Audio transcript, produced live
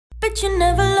Bet you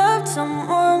never loved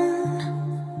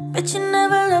someone. Bet you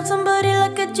never loved somebody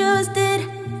like I just did.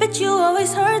 Bet you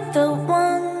always hurt the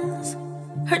ones.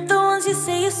 Hurt the ones you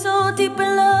say you're so deep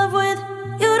in love with.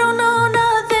 You don't know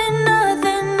nothing,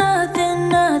 nothing, nothing,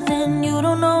 nothing. You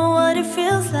don't know what it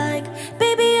feels like.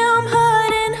 Baby, I'm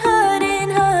hurting, hurting,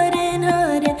 hurting,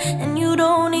 hurting. And you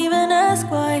don't even ask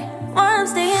why I'm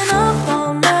staying up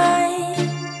all night.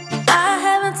 I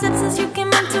haven't slept since you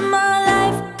came into my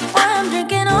life. Why I'm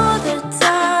drinking all the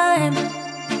time.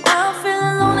 Why I'm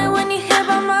feeling lonely when you're here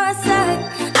by my side.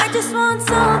 I just want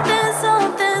something,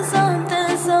 something,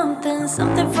 something, something,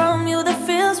 something from you that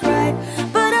feels right.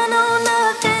 But I know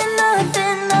nothing,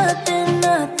 nothing, nothing,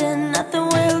 nothing, nothing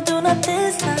will do, not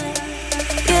this time.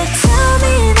 You tell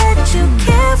me that you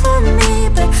care for me,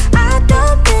 but I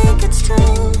don't think it's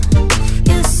true.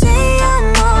 You say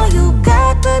I'm all you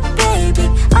got, but baby,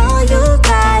 all you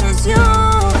got is you.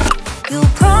 You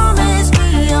promise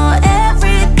me you're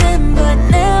everything, but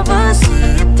never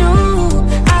see it through.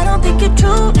 I don't think you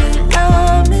truly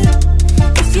love me.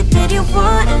 If you did, you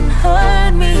wouldn't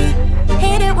hurt me.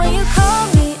 Hate it when you call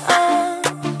me up.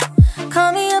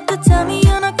 Call me up to tell me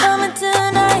you're not coming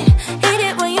tonight. Hate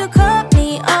it when you cut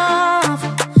me off,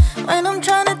 when I'm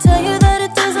trying to tell you that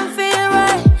it doesn't feel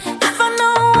right. If I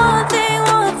know one thing,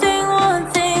 one thing,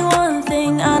 one thing, one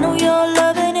thing, I know your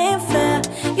loving ain't fair.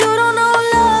 You don't know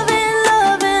loving,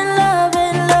 loving,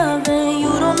 loving, loving.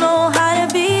 You don't know how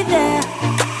to be there.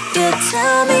 You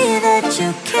tell me that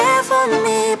you care for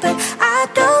me, but I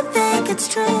don't think it's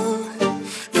true.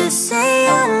 You say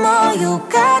I'm all you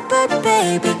got, but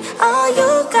baby, all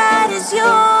you got is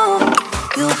you.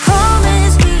 You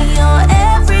promise me you're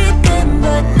everything,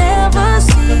 but never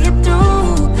see it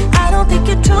through. I don't think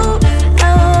you truly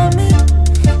love me.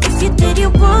 If you did, you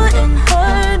wouldn't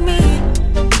hurt me.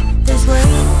 This way,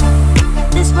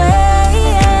 this way,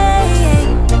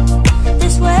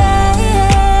 this way,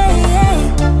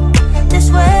 this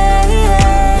way,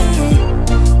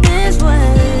 this way.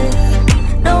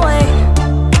 No way,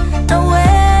 no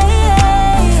way,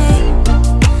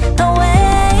 no way,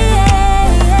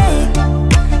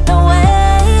 no way,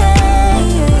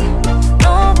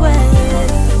 no way.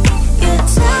 You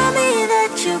tell me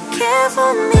that you care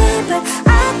for me, but I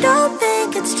don't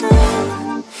think it's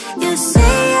true. You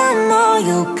say I'm all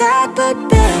you got, but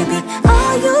baby,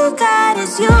 all you got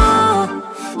is you.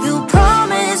 You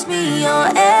promise me you're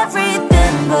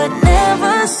everything, but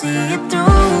never see it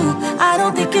through. I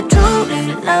don't think you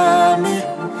truly love me.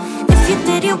 If you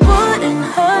did, you wouldn't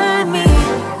hurt me.